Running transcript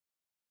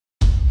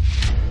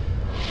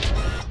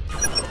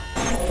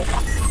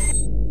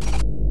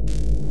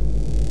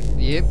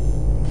Yep.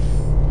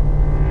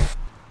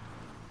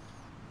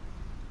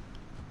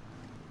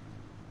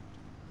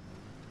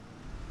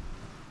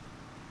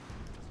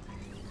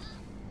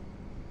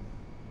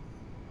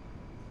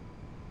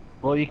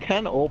 Well, you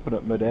can open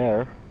it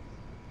mid-air.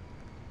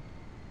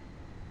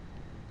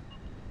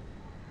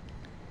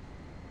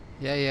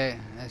 Yeah, yeah.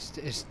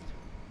 It's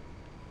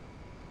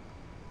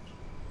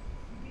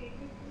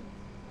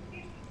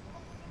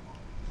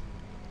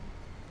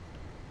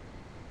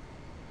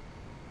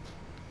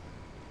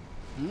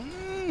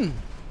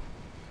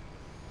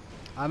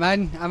I'm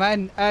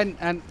in,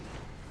 and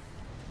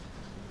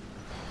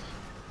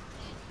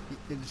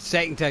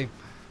second time.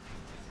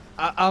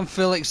 I'm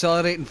full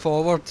accelerating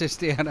forward to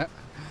stay in it.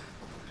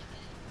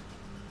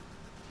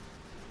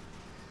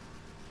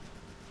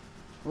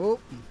 Oh.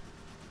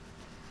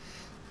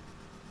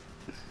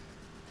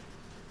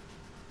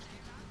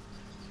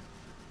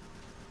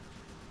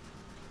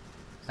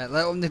 Right,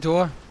 let open the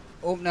door.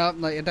 Open it up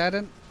like you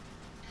didn't.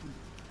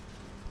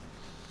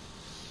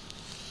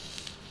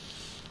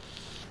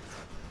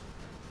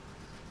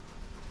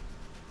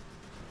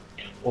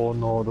 Oh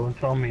no, don't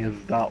tell me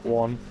it's that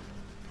one.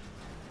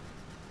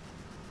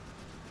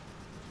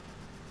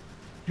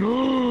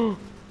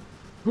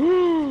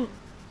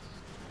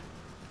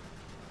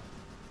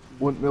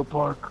 Windmill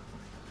Park.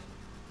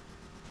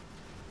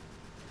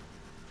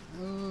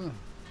 Oh.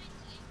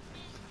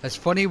 It's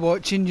funny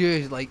watching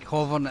you like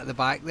hovering at the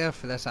back there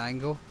for this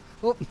angle.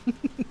 Oh.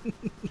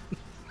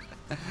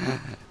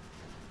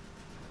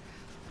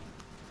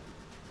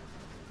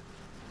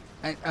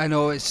 I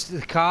know it's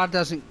the car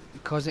doesn't,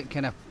 because it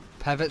kind of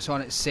pivots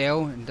on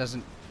itself and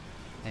doesn't.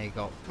 There you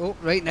go. Oh,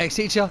 right next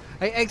to each other.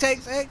 Right, X.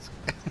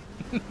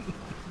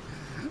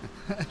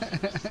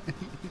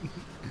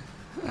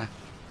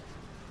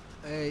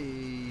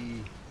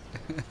 Hey.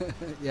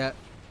 Yeah.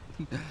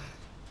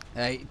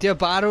 Right, do a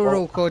barrel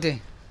roll,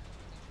 Cody.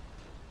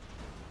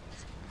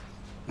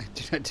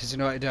 Does he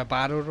know how to do a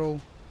barrel roll?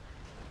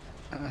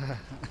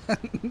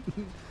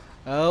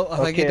 Oh, I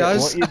think he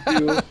does. What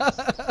you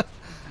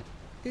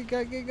do?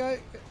 Get go.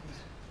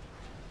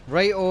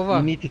 Right over.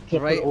 You need to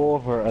tip it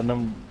over and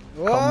then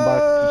Whoa! come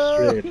back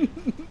to straight.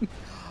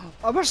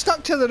 Oh, we're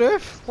stuck to the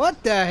roof.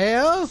 What the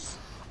hell?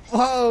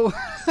 Whoa!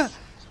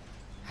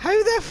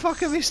 How the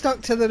fuck are we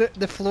stuck to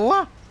the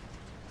floor?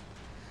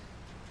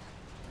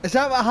 Is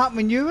that what happened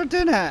when you were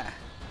doing it?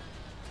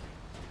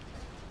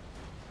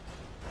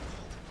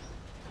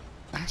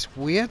 That's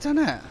weird, isn't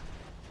it?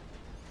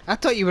 I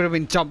thought you would have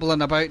been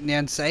jumbling about in the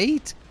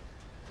inside.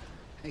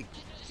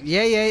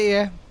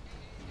 Yeah.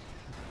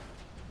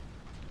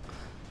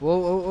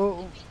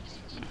 Whoa.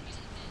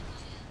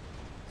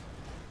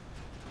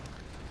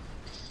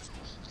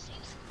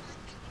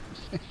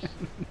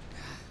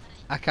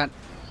 I can't.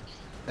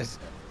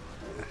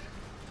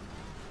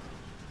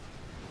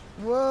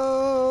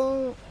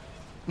 Whoa!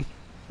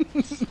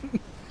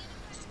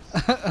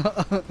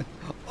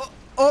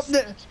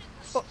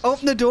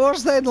 Open the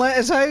doors then, let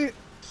us out.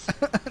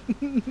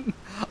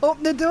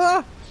 Open the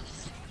door.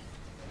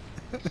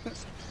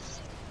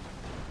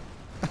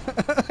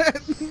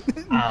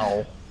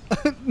 Ow.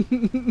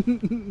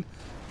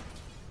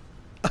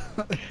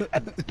 I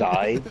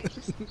died.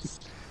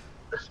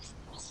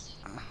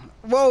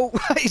 Whoa,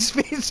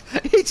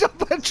 he's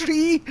up a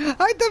tree.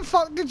 How the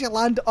fuck did you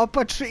land up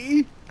a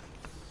tree?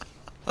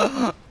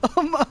 Come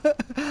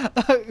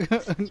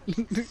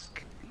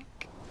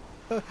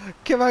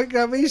on,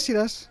 Grandma, you see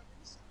this?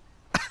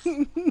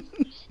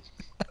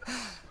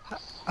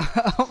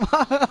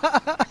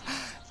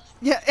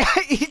 Yeah,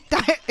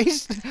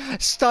 he's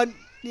stunned.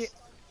 Yeah.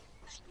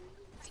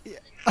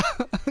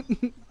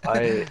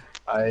 I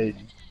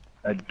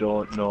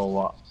don't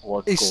know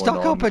what's He's going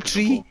on. stuck up a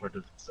tree.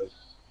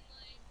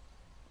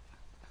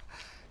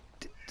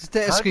 Just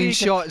take a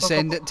screenshot and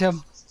send it to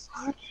him.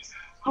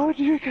 How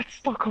do you get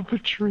stuck up a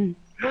tree?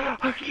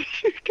 How do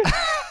you get...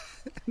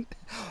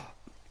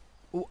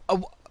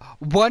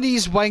 One of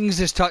his wings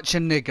is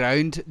touching the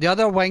ground, the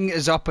other wing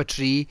is up a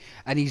tree,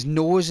 and his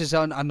nose is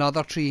on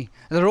another tree.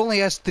 There only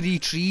has 3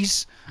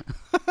 trees.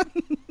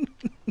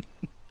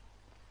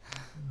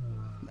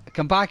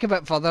 Come back a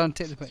bit further and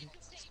take the picture.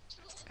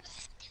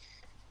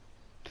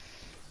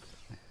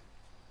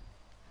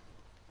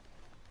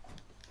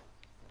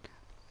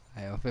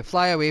 If we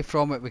fly away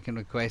from it, we can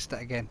request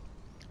it again.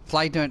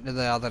 Fly down to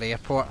the other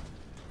airport.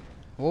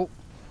 Whoa.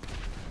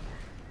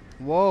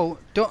 Whoa.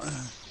 Don't...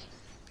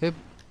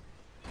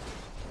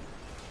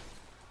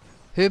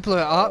 Who blew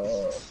it up?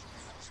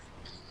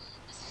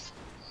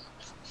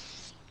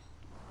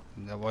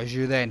 That was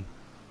you then.